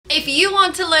If you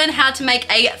want to learn how to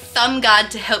make a thumb guard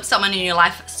to help someone in your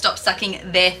life stop sucking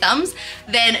their thumbs,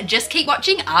 then just keep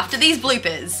watching after these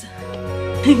bloopers.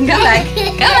 Come back,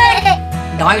 come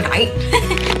back. Donate.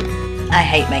 I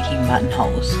hate making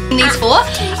buttonholes. These four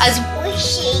as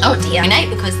oh dear, donate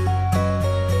because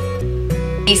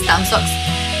these thumb socks.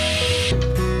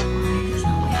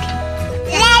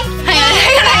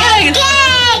 Hang on.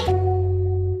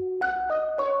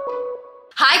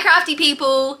 Hi crafty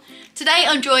people. Today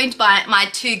I'm joined by my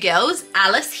two girls,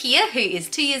 Alice here, who is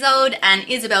 2 years old, and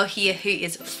Isabelle here, who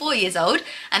is 4 years old,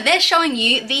 and they're showing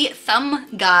you the thumb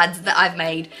guards that I've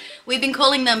made. We've been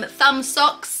calling them thumb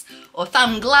socks, or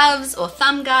thumb gloves, or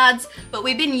thumb guards, but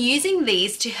we've been using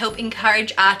these to help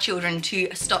encourage our children to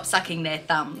stop sucking their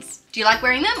thumbs. Do you like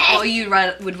wearing them, or you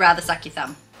would rather suck your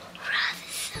thumb?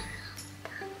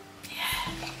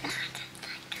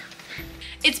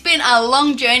 It's been a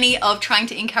long journey of trying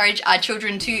to encourage our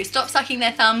children to stop sucking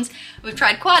their thumbs. We've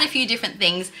tried quite a few different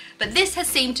things, but this has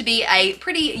seemed to be a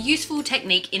pretty useful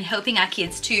technique in helping our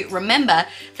kids to remember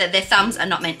that their thumbs are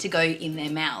not meant to go in their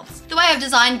mouths. The way I've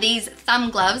designed these thumb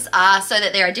gloves are so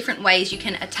that there are different ways you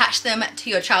can attach them to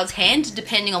your child's hand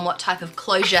depending on what type of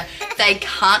closure they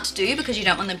can't do because you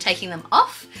don't want them taking them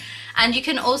off. And you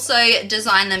can also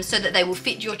design them so that they will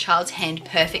fit your child's hand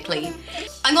perfectly.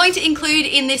 I'm going to include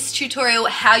in this tutorial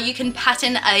how you can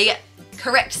pattern a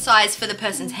correct size for the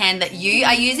person's hand that you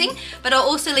are using, but I'll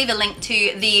also leave a link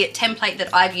to the template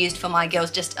that I've used for my girls,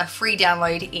 just a free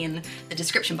download in the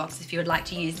description box if you would like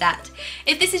to use that.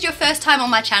 If this is your first time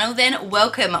on my channel, then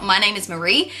welcome. My name is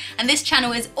Marie, and this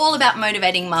channel is all about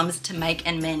motivating mums to make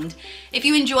and mend. If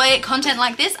you enjoy content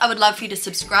like this, I would love for you to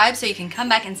subscribe so you can come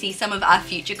back and see some of our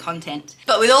future content.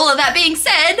 But with all of that being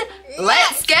said,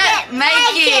 let's get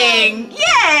making!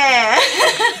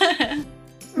 Yeah!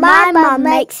 My mum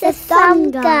makes a thumb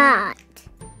guard.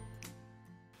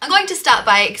 I'm going to start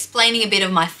by explaining a bit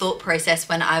of my thought process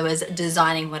when I was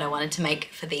designing what I wanted to make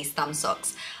for these thumb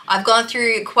socks. I've gone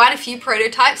through quite a few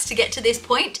prototypes to get to this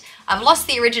point. I've lost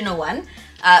the original one,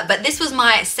 but this was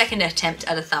my second attempt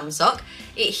at a thumb sock.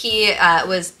 It here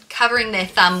was covering their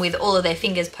thumb with all of their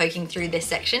fingers poking through this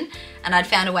section, and I'd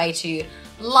found a way to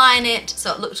line it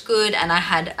so it looked good, and I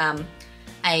had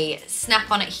a snap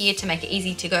on it here to make it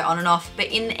easy to go on and off, but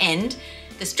in the end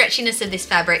the stretchiness of this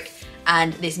fabric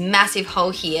and this massive hole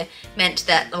here meant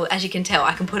that, well, as you can tell,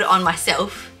 I can put it on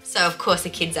myself, so of course the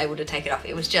kid's able to take it off.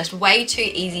 It was just way too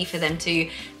easy for them to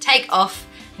take off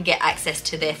and get access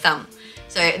to their thumb.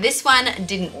 So this one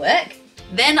didn't work.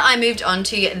 Then I moved on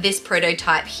to this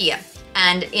prototype here,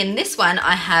 and in this one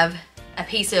I have a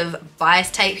piece of bias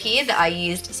tape here that I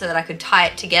used so that I could tie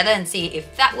it together and see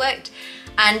if that worked.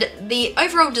 And the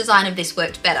overall design of this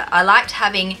worked better. I liked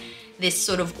having this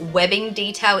sort of webbing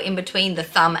detail in between the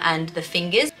thumb and the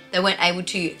fingers. They weren't able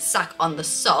to suck on the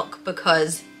sock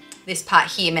because this part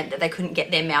here meant that they couldn't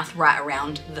get their mouth right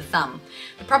around the thumb.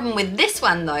 The problem with this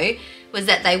one though was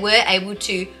that they were able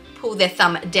to pull their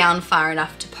thumb down far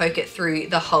enough to poke it through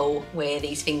the hole where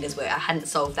these fingers were. I hadn't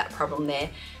solved that problem there,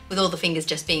 with all the fingers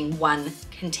just being one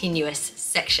continuous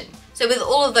section. So with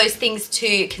all of those things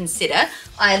to consider,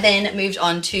 I then moved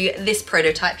on to this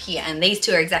prototype here, and these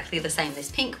two are exactly the same,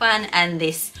 this pink one and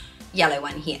this yellow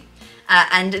one here.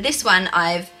 And this one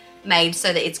I've made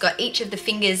so that it's got each of the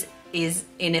fingers is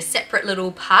in a separate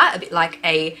little part, a bit like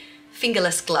a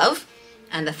fingerless glove,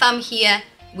 and the thumb here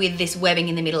with this webbing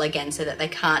in the middle again so that they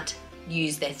can't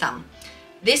use their thumb.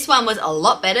 This one was a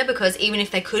lot better because even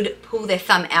if they could pull their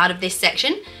thumb out of this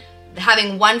section,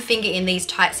 having one finger in these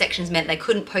tight sections meant they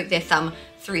couldn't poke their thumb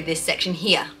through this section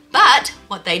here. But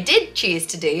what they did choose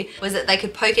to do was that they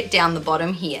could poke it down the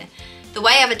bottom here. The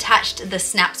way I've attached the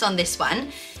snaps on this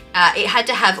one, it had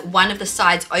to have one of the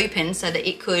sides open so that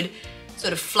it could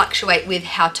sort of fluctuate with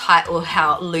how tight or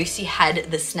how loose you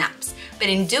had the snaps. But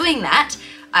in doing that,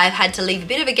 I've had to leave a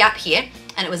bit of a gap here,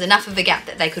 and it was enough of a gap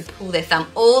that they could pull their thumb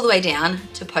all the way down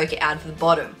to poke it out of the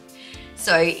bottom.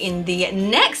 So in the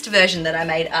next version that I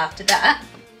made after that,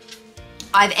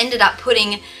 I've ended up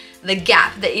putting the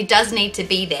gap that it does need to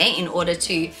be there in order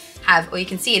to have, or you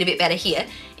can see it a bit better here,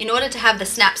 in order to have the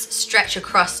snaps stretch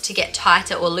across to get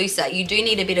tighter or looser, you do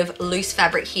need a bit of loose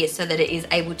fabric here so that it is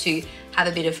able to have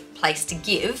a bit of place to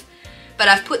give. But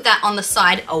I've put that on the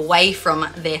side away from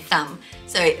their thumb.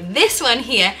 So this one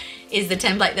here is the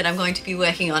template that I'm going to be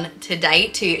working on today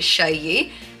to show you,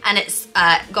 and it's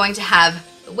going to have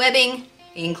the webbing,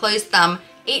 the enclosed thumb,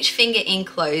 each finger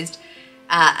enclosed,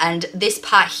 and this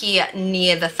part here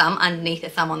near the thumb, underneath the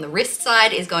thumb on the wrist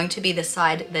side, is going to be the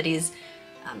side that is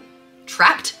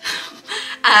trapped,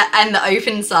 and the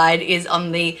open side is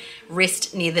on the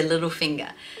wrist near the little finger.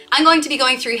 I'm going to be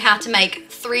going through how to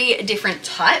make 3 different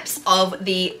types of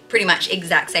the pretty much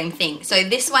exact same thing. So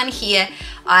this one here,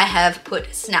 I have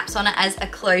put snaps on it as a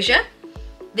closure.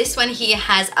 This one here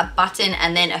has a button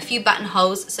and then a few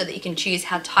buttonholes so that you can choose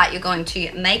how tight you're going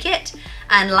to make it.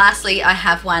 And lastly, I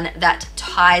have one that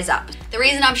ties up. The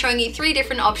reason I'm showing you 3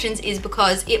 different options is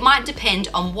because it might depend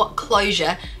on what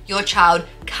closure your child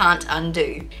can't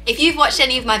undo. If you've watched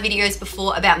any of my videos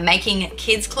before about making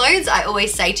kids' clothes, I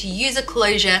always say to use a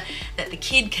closure that the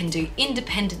kid can do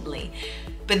independently.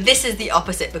 But this is the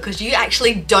opposite because you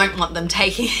actually don't want them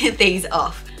taking these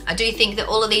off. I do think that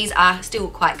all of these are still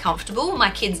quite comfortable.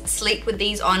 My kids sleep with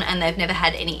these on and they've never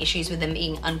had any issues with them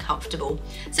being uncomfortable.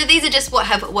 So these are just what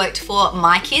have worked for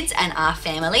my kids and our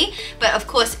family. But of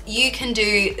course you can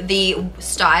do the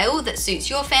style that suits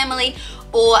your family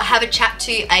or have a chat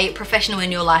to a professional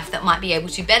in your life that might be able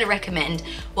to better recommend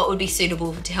what would be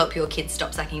suitable to help your kids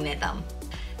stop sucking their thumb.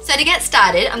 So to get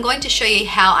started, I'm going to show you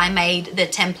how I made the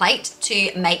template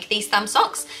to make these thumb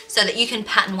socks so that you can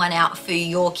pattern one out for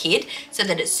your kid so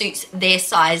that it suits their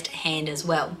sized hand as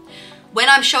well. When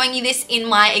I'm showing you this in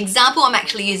my example, I'm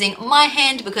actually using my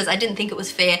hand because I didn't think it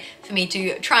was fair for me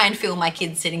to try and film my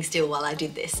kids sitting still while I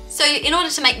did this. So in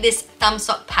order to make this thumb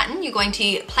sock pattern, you're going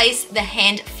to place the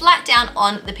hand flat down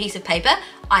on the piece of paper,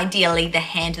 ideally the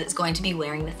hand that's going to be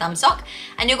wearing the thumb sock,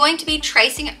 and you're going to be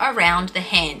tracing around the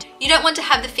hand. You don't want to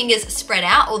have the fingers spread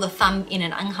out or the thumb in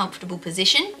an uncomfortable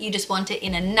position. You just want it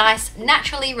in a nice,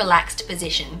 naturally relaxed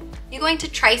position. You're going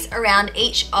to trace around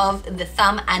each of the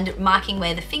thumb and marking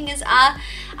where the fingers are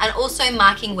and also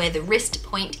marking where the wrist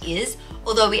point is,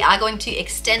 although we are going to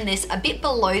extend this a bit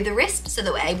below the wrist so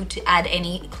that we're able to add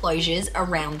any closures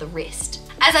around the wrist.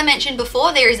 As I mentioned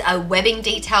before, there is a webbing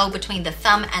detail between the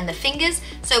thumb and the fingers,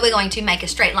 so we're going to make a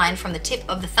straight line from the tip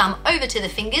of the thumb over to the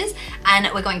fingers, and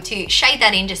we're going to shade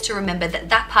that in just to remember that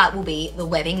that part will be the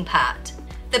webbing part.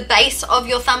 The base of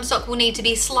your thumb sock will need to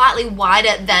be slightly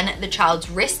wider than the child's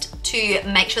wrist to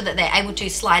make sure that they're able to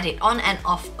slide it on and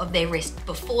off of their wrist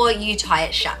before you tie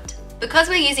it shut. Because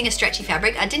we're using a stretchy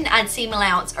fabric, I didn't add seam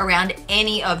allowance around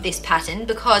any of this pattern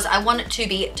because I want it to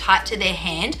be tight to their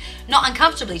hand, not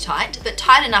uncomfortably tight, but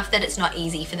tight enough that it's not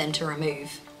easy for them to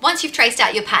remove. Once you've traced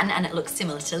out your pattern and it looks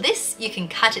similar to this, you can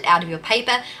cut it out of your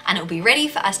paper and it'll be ready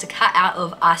for us to cut out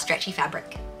of our stretchy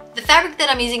fabric. The fabric that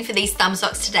I'm using for these thumb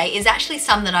socks today is actually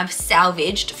some that I've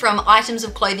salvaged from items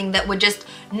of clothing that were just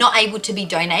not able to be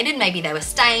donated. Maybe they were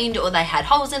stained or they had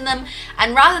holes in them.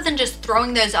 And rather than just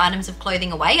throwing those items of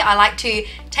clothing away, I like to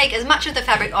take as much of the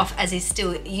fabric off as is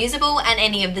still usable and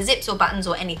any of the zips or buttons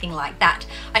or anything like that.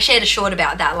 I shared a short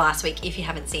about that last week if you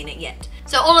haven't seen it yet.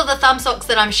 So all of the thumb socks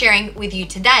that I'm sharing with you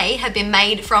today have been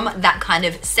made from that kind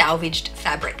of salvaged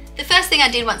fabric. The first thing I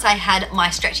did once I had my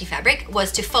stretchy fabric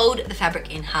was to fold the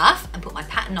fabric in half and put my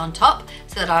pattern on top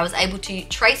so that I was able to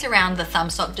trace around the thumb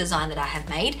sock design that I have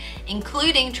made,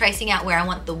 including tracing out where I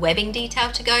want the webbing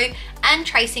detail to go and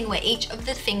tracing where each of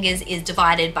the fingers is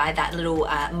divided by that little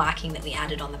marking that we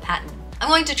added on the pattern. I'm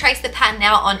going to trace the pattern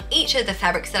now on each of the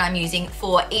fabrics that I'm using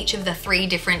for each of the 3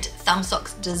 different thumb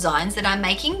socks designs that I'm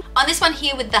making. On this one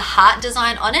here with the heart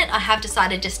design on it, I have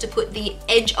decided just to put the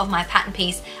edge of my pattern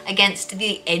piece against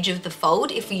the edge of the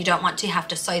fold. If you don't want to have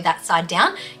to sew that side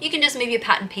down, you can just move your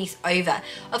pattern piece over.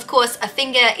 Of course, a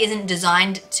finger isn't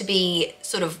designed to be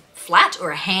sort of flat, or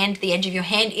a hand, the edge of your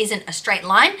hand isn't a straight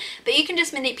line, but you can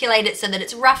just manipulate it so that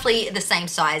it's roughly the same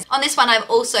size. On this one, I've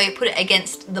also put it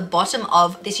against the bottom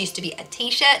of, this used to be a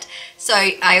t-shirt, so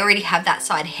I already have that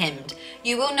side hemmed.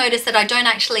 You will notice that I don't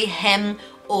actually hem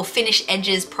or finish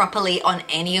edges properly on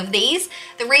any of these.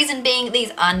 The reason being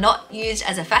these are not used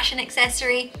as a fashion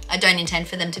accessory. I don't intend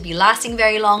for them to be lasting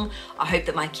very long. I hope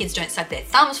that my kids don't suck their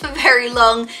thumbs for very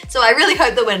long. So I really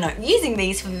hope that we're not using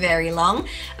these for very long.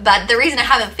 But the reason I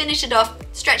haven't finished it off,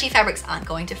 stretchy fabrics aren't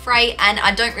going to fray and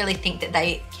I don't really think that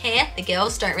they care. The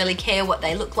girls don't really care what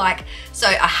they look like. So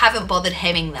I haven't bothered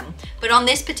hemming them. But on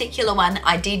this particular one,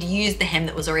 I did use the hem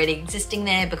that was already existing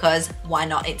there because why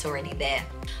not? It's already there.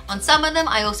 On some of them,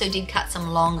 I also did cut some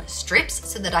long strips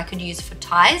so that I could use for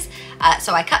ties.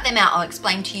 So I cut them out. I'll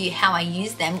explain to you how I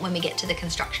use them when we get to the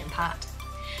construction part.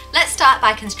 Let's start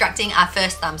by constructing our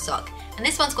first thumb sock. And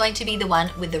this one's going to be the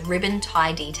one with the ribbon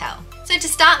tie detail. So to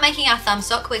start making our thumb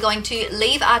sock, we're going to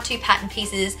leave our 2 pattern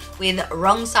pieces with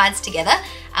wrong sides together,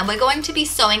 and we're going to be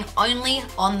sewing only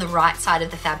on the right side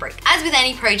of the fabric. As with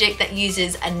any project that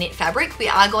uses a knit fabric, we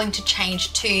are going to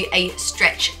change to a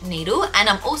stretch needle, and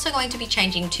I'm also going to be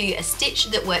changing to a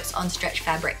stitch that works on stretch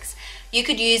fabrics. You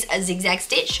could use a zigzag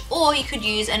stitch, or you could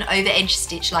use an over edge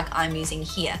stitch like I'm using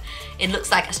here. It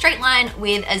looks like a straight line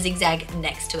with a zigzag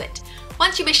next to it.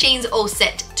 Once your machine's all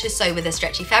set to sew with a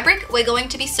stretchy fabric, we're going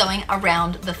to be sewing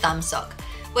around the thumb sock.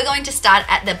 We're going to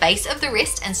start at the base of the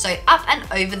wrist and sew up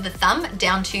and over the thumb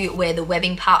down to where the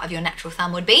webbing part of your natural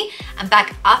thumb would be, and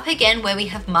back up again where we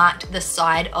have marked the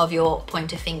side of your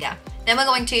pointer finger. Then we're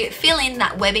going to fill in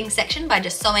that webbing section by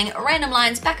just sewing random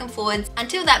lines back and forwards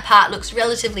until that part looks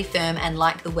relatively firm and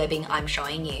like the webbing I'm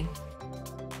showing you.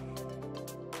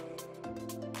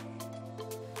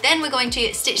 Then we're going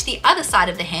to stitch the other side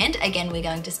of the hand. Again, we're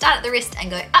going to start at the wrist and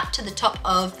go up to the top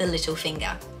of the little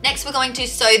finger. Next, we're going to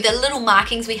sew the little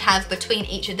markings we have between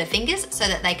each of the fingers so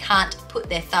that they can't put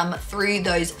their thumb through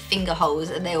those finger holes.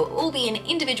 They will all be in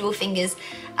individual fingers,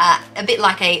 a bit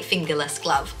like a fingerless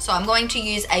glove. So I'm going to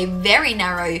use a very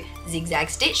narrow zigzag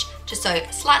stitch to sew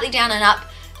slightly down and up,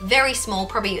 very small,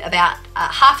 probably about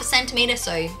half a centimetre,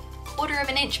 so quarter of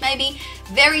an inch maybe,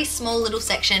 very small little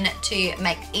section to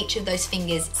make each of those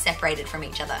fingers separated from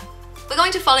each other. We're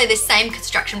going to follow this same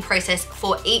construction process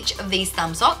for each of these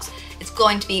thumb socks. It's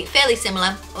going to be fairly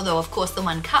similar, although of course the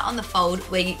one cut on the fold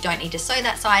where you don't need to sew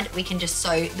that side, we can just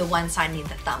sew the one side near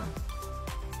the thumb.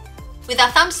 With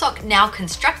our thumb sock now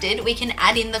constructed, we can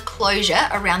add in the closure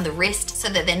around the wrist so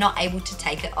that they're not able to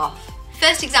take it off.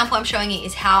 First example I'm showing you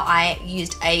is how I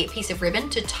used a piece of ribbon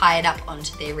to tie it up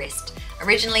onto their wrist.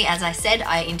 Originally, as I said,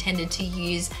 I intended to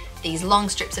use these long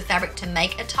strips of fabric to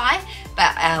make a tie,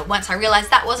 but once I realized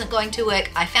that wasn't going to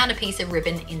work, I found a piece of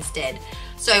ribbon instead.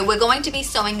 So we're going to be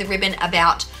sewing the ribbon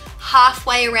about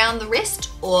halfway around the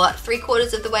wrist or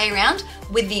 3/4 of the way around,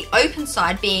 with the open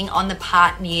side being on the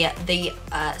part near the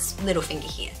little finger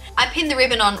here. I pinned the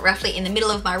ribbon on roughly in the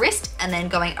middle of my wrist and then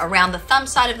going around the thumb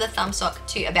side of the thumb sock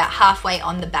to about halfway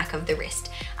on the back of the wrist.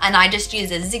 And I just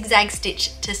used a zigzag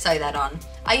stitch to sew that on.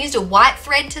 I used a white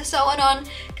thread to sew it on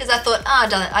because I thought,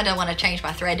 I don't want to change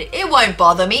my thread. It won't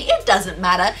bother me, it doesn't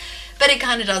matter. But it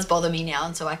kind of does bother me now,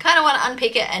 and so I kind of want to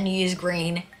unpick it and use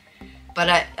green.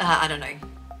 But I don't know.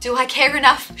 Do I care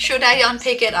enough? Should I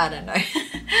unpick it? I don't know.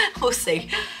 We'll see.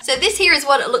 So this here is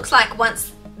what it looks like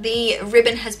once the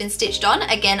ribbon has been stitched on.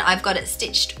 Again, I've got it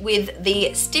stitched with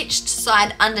the stitched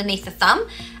side underneath the thumb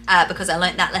because I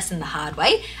learnt that lesson the hard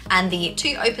way, and the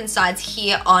two open sides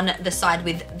here on the side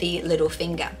with the little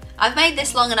finger. I've made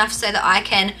this long enough so that I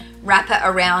can wrap it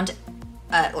around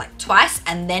like twice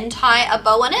and then tie a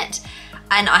bow on it.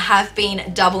 And I have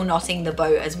been double knotting the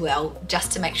bow as well,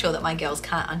 just to make sure that my girls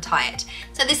can't untie it.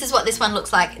 So this is what this one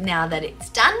looks like now that it's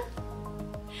done.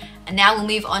 And now we'll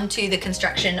move on to the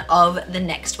construction of the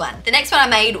next one. The next one I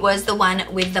made was the one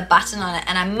with the button on it,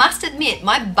 and I must admit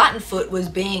my button foot was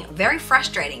being very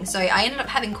frustrating, so I ended up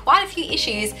having quite a few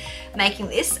issues making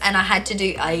this, and I had to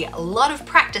do a lot of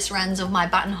practice runs of my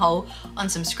buttonhole on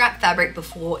some scrap fabric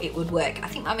before it would work. I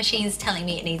think my machine's telling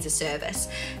me it needs a service.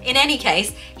 In any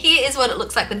case, here is what it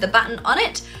looks like with the button on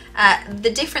it.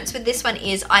 The difference with this one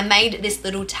is I made this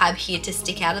little tab here to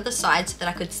stick out of the side so that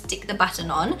I could stick the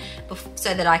button on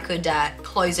so that I could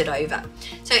close it over.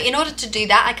 So in order to do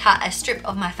that, I cut a strip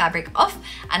of my fabric off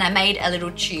and I made a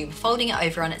little tube, folding it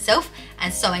over on itself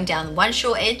and sewing down one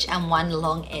short edge and one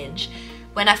long edge.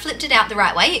 When I flipped it out the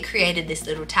right way, it created this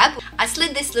little tab. I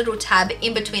slid this little tab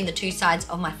in between the two sides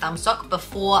of my thumb sock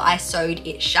before I sewed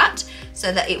it shut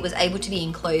so that it was able to be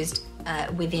enclosed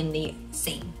within the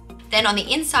seam. Then on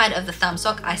the inside of the thumb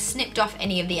sock, I snipped off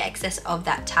any of the excess of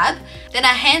that tab. Then I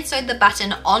hand sewed the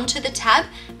button onto the tab,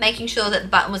 making sure that the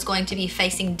button was going to be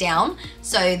facing down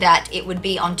so that it would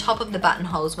be on top of the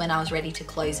buttonholes when I was ready to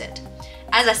close it.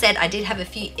 As I said, I did have a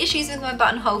few issues with my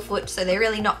buttonhole foot, so they're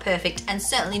really not perfect and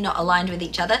certainly not aligned with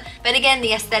each other. But again,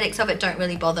 the aesthetics of it don't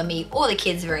really bother me or the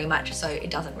kids very much, so it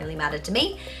doesn't really matter to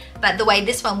me. But the way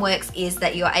this one works is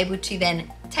that you're able to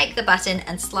then take the button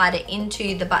and slide it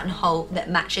into the buttonhole that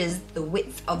matches the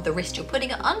width of the wrist you're putting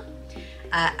it on,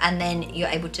 and then you're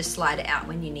able to slide it out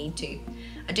when you need to.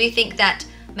 I do think that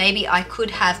maybe I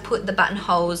could have put the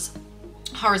buttonholes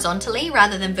horizontally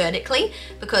rather than vertically,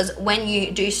 because when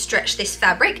you do stretch this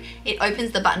fabric, it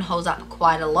opens the buttonholes up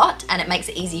quite a lot and it makes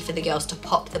it easy for the girls to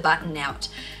pop the button out.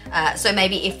 So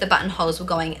maybe if the buttonholes were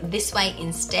going this way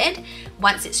instead,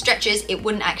 once it stretches, it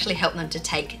wouldn't actually help them to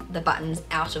take the buttons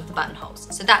out of the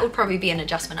buttonholes. So that would probably be an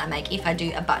adjustment I make if I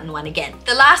do a button one again.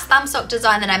 The last thumb sock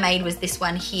design that I made was this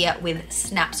one here with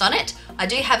snaps on it. I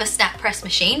do have a snap press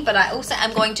machine, but I also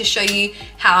am going to show you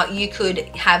how you could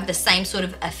have the same sort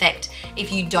of effect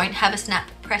if you don't have a snap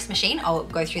press machine. I'll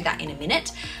go through that in a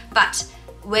minute. But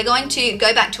we're going to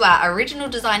go back to our original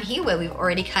design here where we've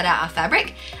already cut out our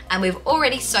fabric and we've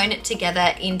already sewn it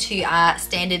together into our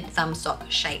standard thumb sock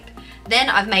shape. Then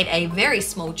I've made a very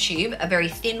small tube, a very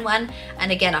thin one,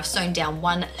 and again I've sewn down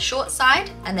one short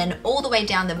side and then all the way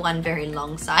down the one very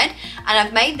long side, and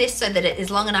I've made this so that it is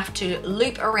long enough to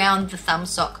loop around the thumb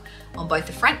sock on both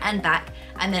the front and back,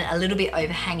 and then a little bit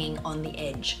overhanging on the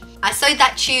edge. I sewed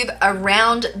that tube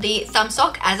around the thumb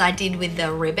sock as I did with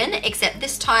the ribbon, except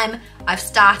this time I've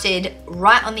started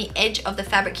right on the edge of the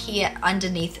fabric here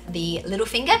underneath the little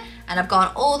finger, and I've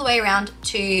gone all the way around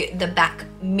to the back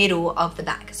middle of the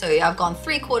back. So I've gone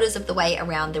 3/4 of the way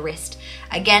around the wrist.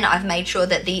 Again, I've made sure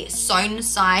that the sewn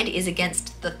side is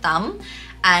against the thumb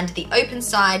and the open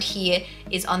side here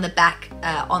is on the back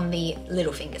on the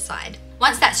little finger side.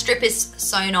 Once that strip is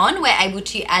sewn on, we're able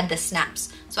to add the snaps.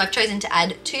 So I've chosen to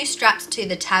add 2 straps to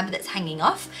the tab that's hanging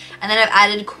off, and then I've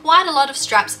added quite a lot of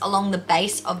straps along the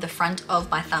base of the front of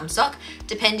my thumb sock.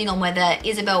 Depending on whether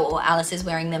Isabelle or Alice is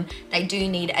wearing them, they do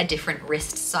need a different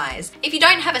wrist size. If you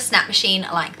don't have a snap machine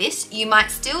like this, you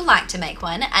might still like to make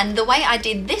one, and the way I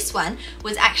did this one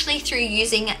was actually through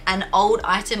using an old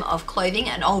item of clothing,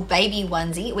 an old baby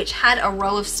onesie, which had a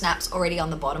row of snaps already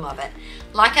on the bottom of it.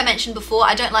 Like I mentioned before,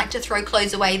 I don't like to throw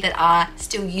clothes away that are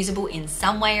still usable in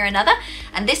some way or another,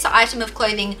 and this item of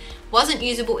clothing wasn't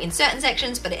usable in certain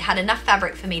sections, but it had enough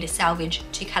fabric for me to salvage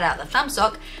to cut out the thumb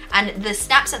sock, and the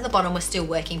snaps at the bottom were still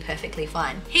working perfectly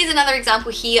fine. Here's another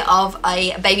example here of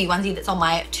a baby onesie that's on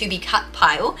my to be cut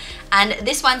pile, and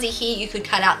this onesie here you could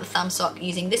cut out the thumb sock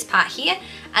using this part here,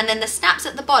 and then the snaps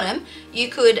at the bottom you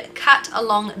could cut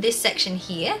along this section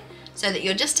here, so that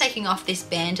you're just taking off this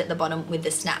band at the bottom with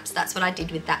the snaps. That's what I did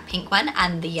with that pink one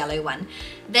and the yellow one.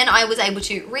 Then I was able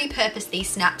to repurpose these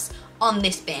snaps on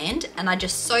this band, and I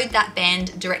just sewed that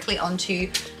band directly onto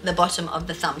the bottom of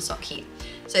the thumb sock here.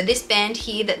 So this band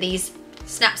here that these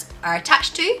snaps are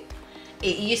attached to,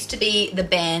 it used to be the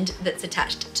band that's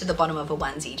attached to the bottom of a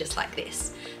onesie, just like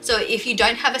this. So if you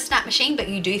don't have a snap machine, but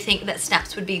you do think that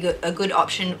snaps would be a good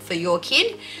option for your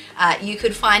kid, you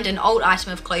could find an old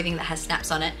item of clothing that has snaps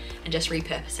on it and just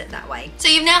repurpose it that way. So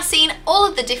you've now seen all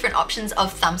of the different options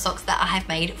of thumb socks that I have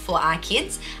made for our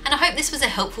kids, and I hope this was a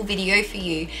helpful video for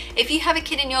you. If you have a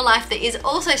kid in your life that is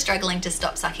also struggling to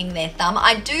stop sucking their thumb,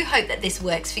 I do hope that this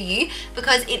works for you,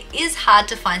 because it is hard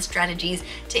to find strategies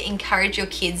to encourage your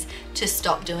kids to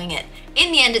stop doing it.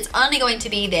 In the end, it's only going to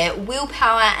be their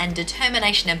willpower and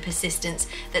determination and persistence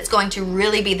that's going to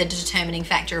really be the determining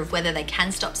factor of whether they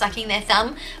can stop sucking their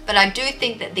thumb. But I do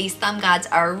think that these thumb guards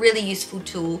are a really useful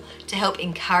tool to help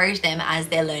encourage them as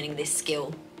they're learning this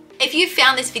skill. If you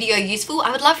found this video useful,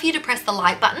 I would love for you to press the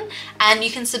like button, and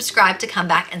you can subscribe to come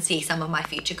back and see some of my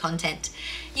future content.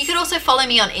 You could also follow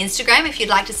me on Instagram if you'd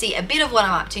like to see a bit of what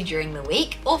I'm up to during the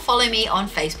week, or follow me on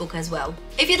Facebook as well.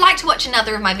 If you'd like to watch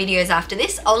another of my videos after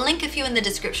this, I'll link a few in the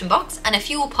description box, and a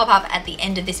few will pop up at the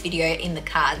end of this video in the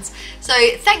cards. So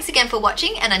thanks again for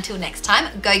watching, and until next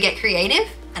time, go get creative,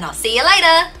 and I'll see you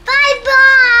later.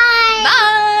 Bye-bye.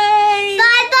 Bye.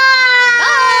 Bye-bye.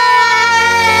 Bye.